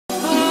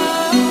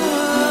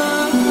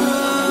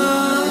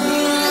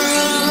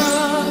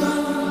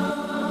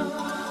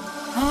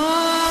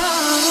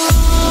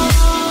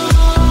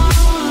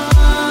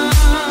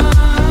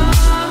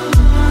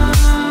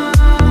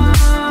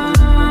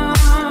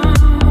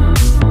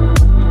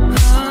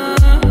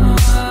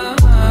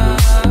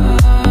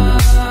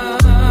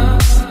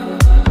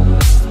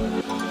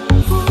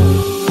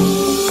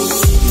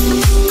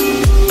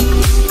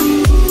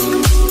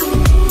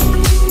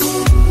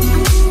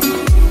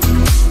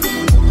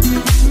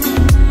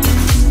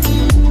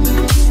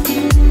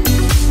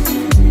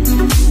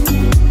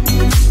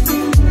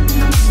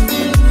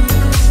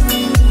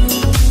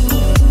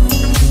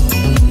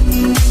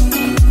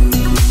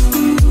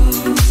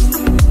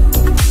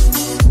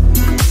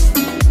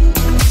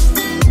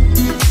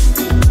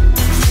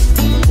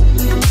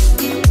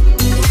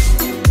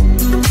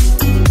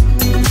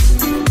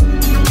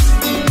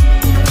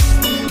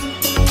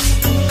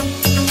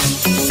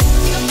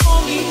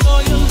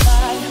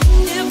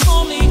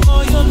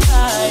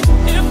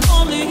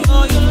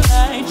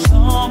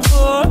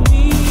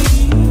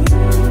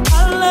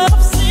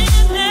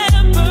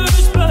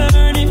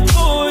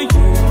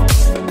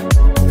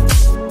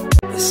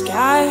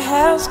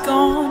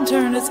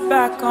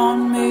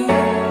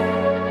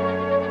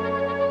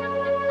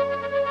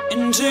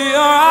into your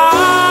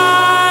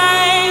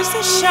eyes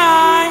that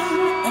shine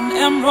an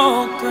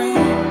emerald green,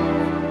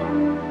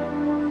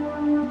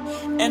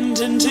 and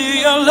into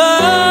your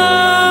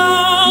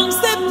lungs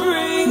that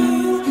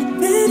breathe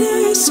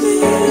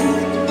bittersweet.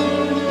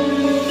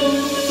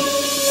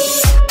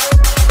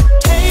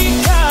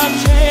 Take our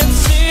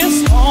chances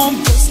on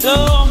the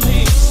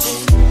stormy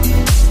sea.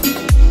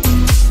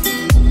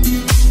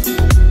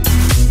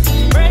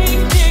 Break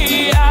the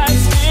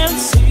ice and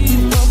see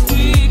what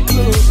we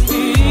could be.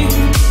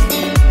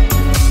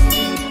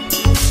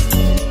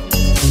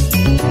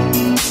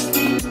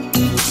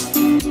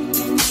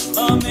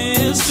 A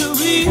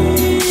mystery.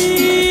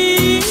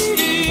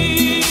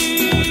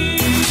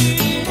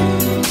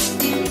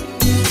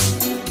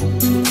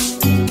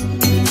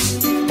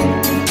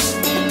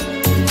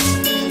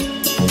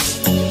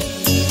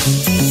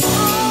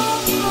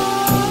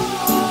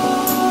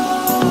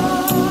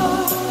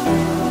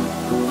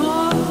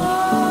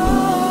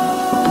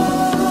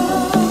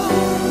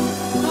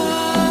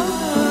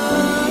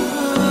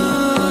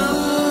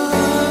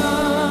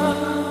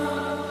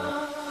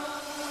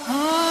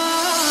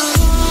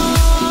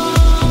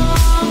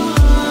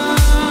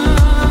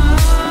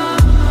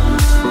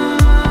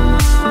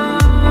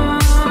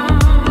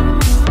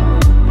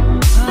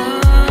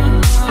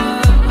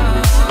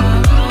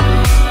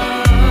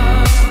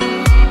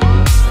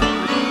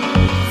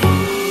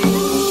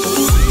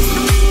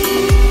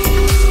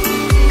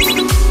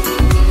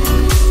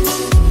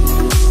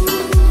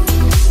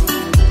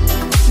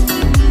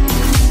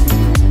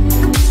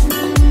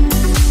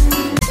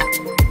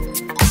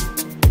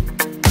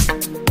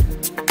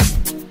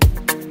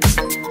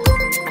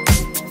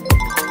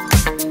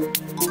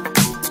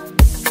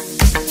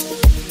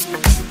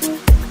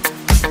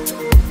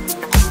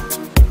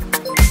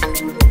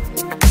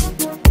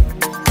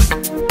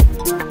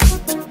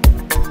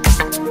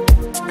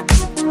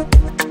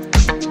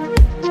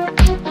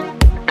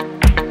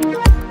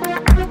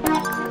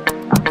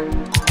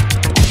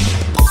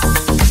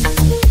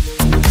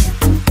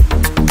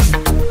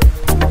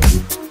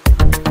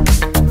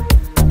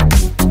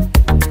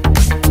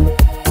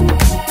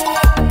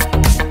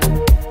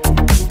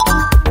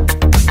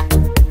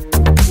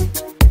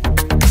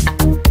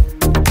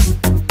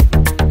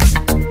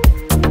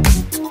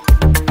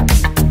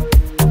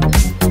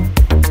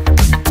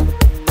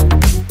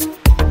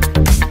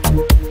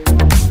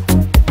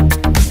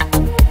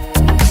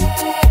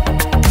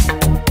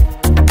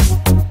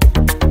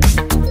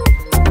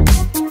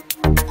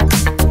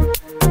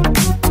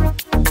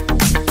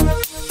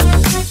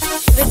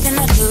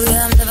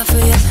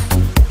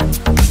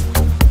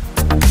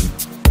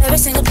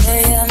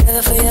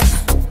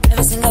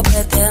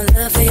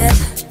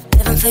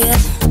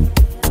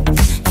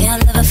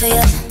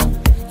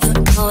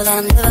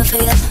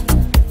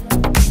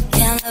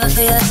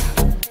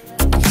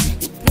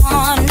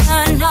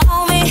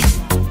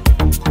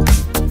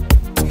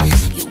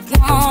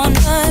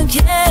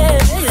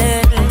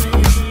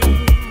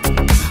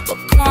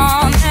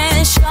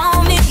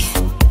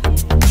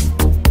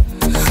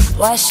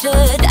 Why should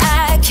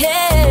I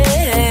care?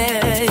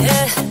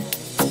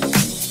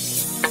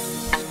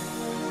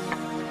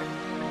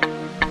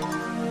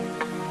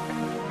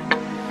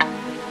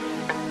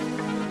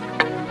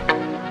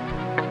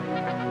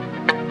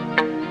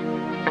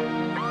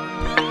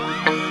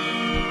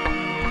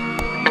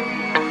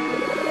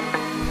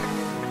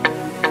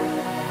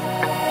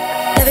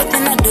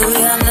 Everything I do,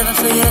 yeah, I'm living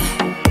for you.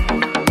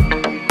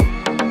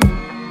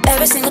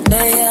 Every single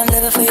day, yeah, I'm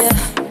living for you.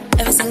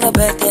 Every single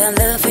breath, yeah, I'm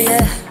living for you.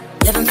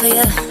 Living for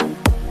you,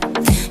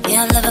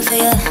 yeah, I'm living for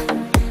you.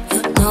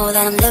 You know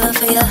that I'm living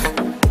for you.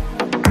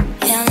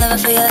 Yeah, I'm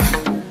living for you.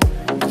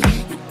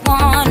 You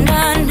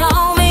wanna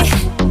know me,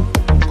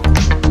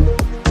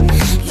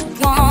 you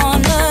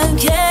wanna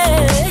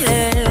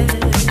get,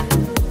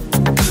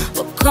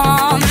 well,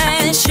 come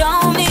and show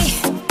me.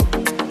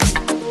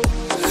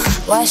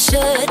 Why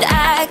should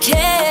I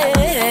care?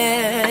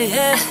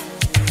 Yeah.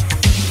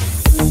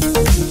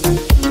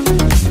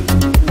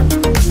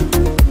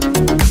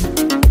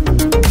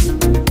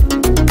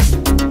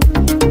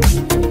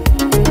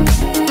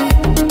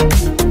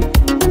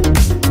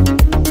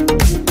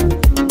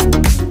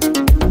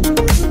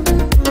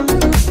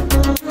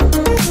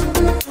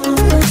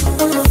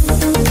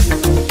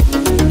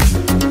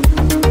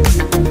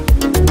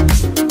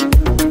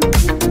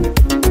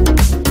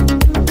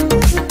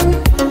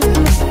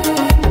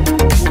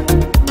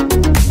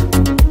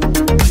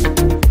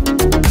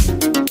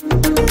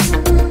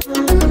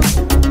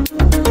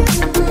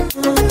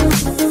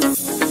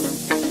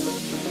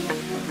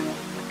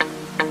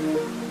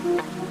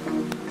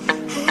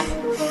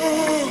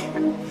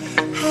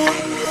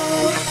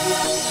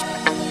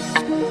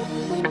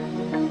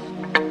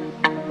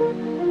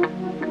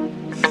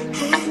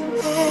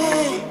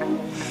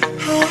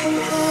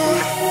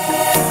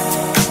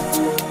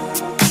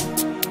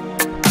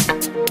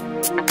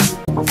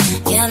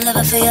 Yeah, I'm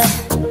living for you.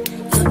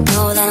 You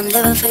know that I'm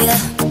living for you.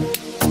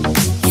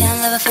 Yeah, I'm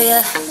living for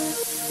you.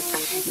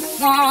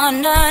 You wanna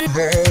know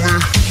me.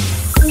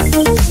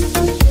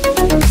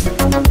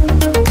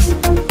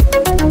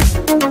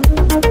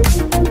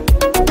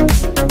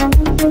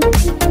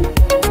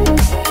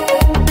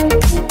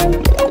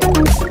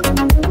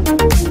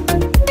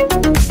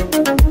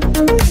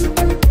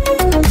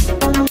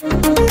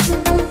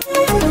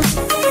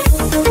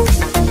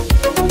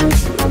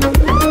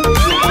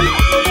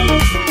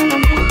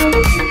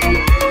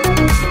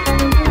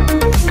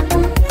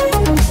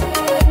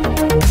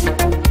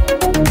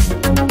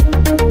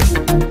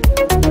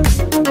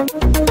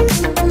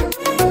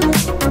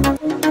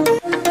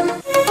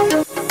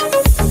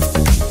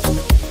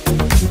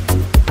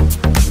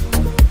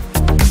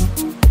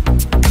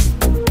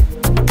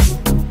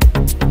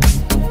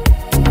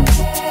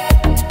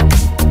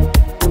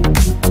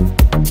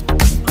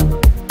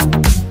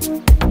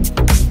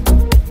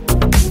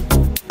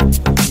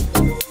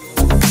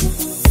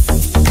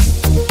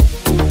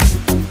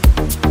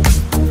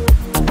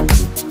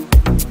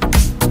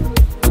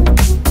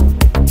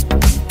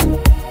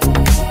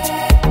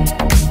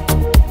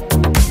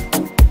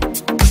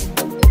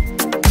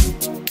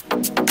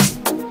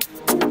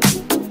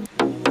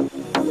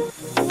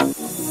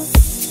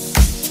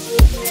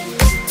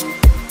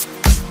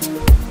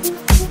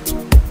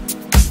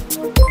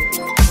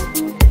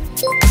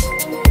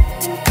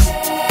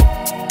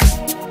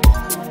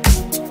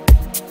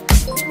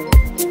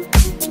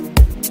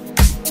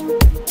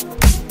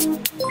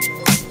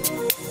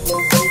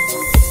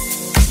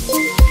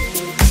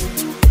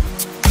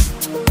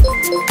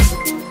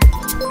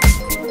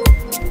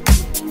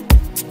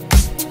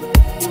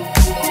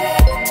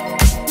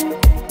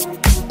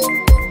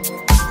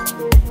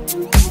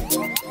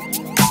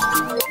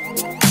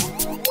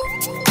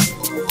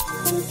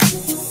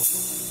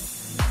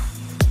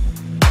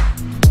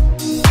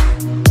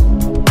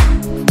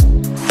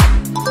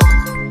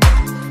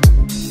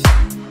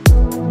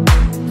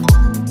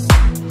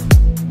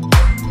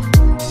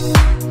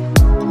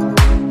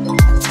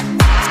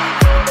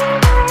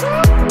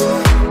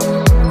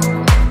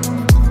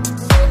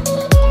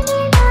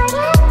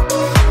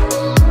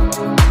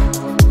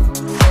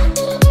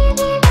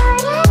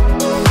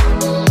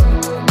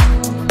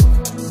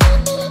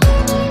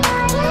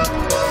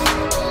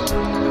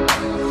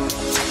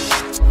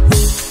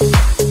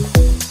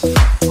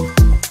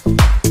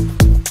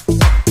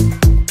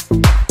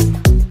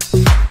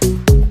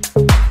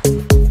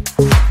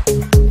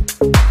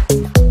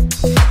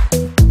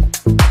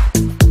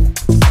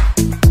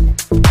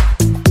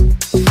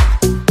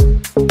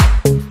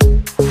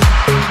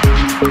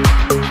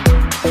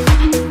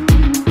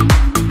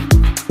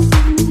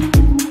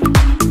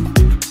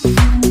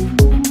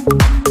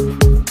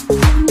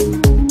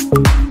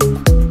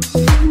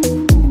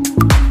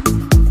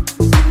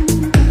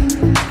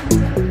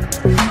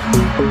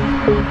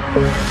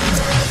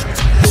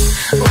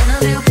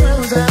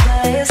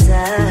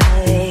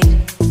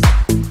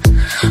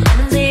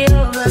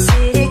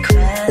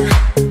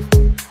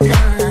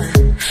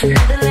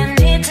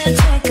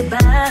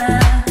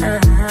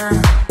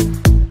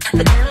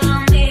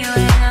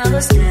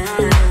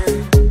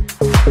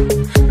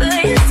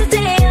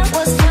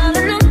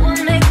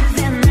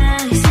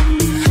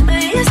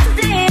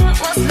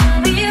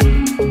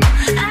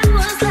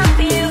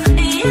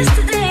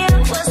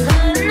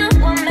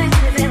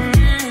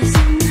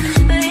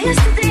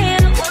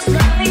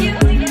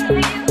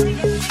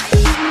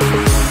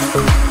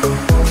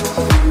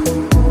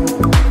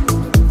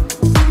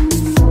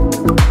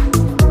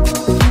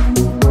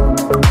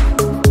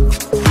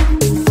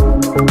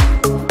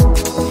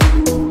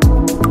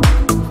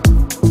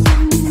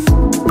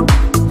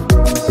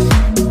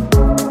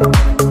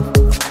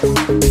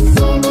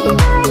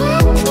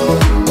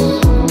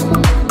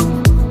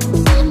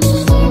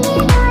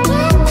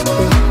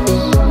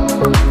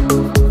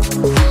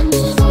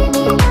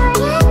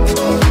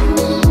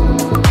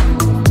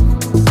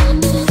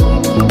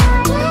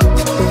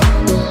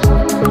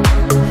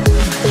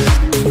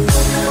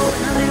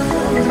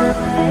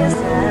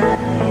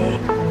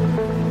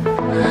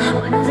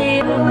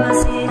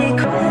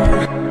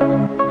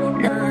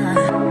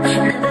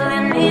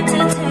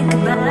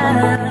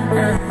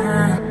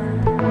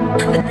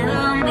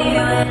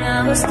 when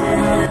I was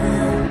there.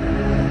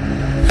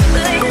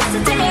 But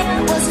yesterday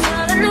I was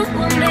falling up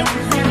on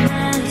me.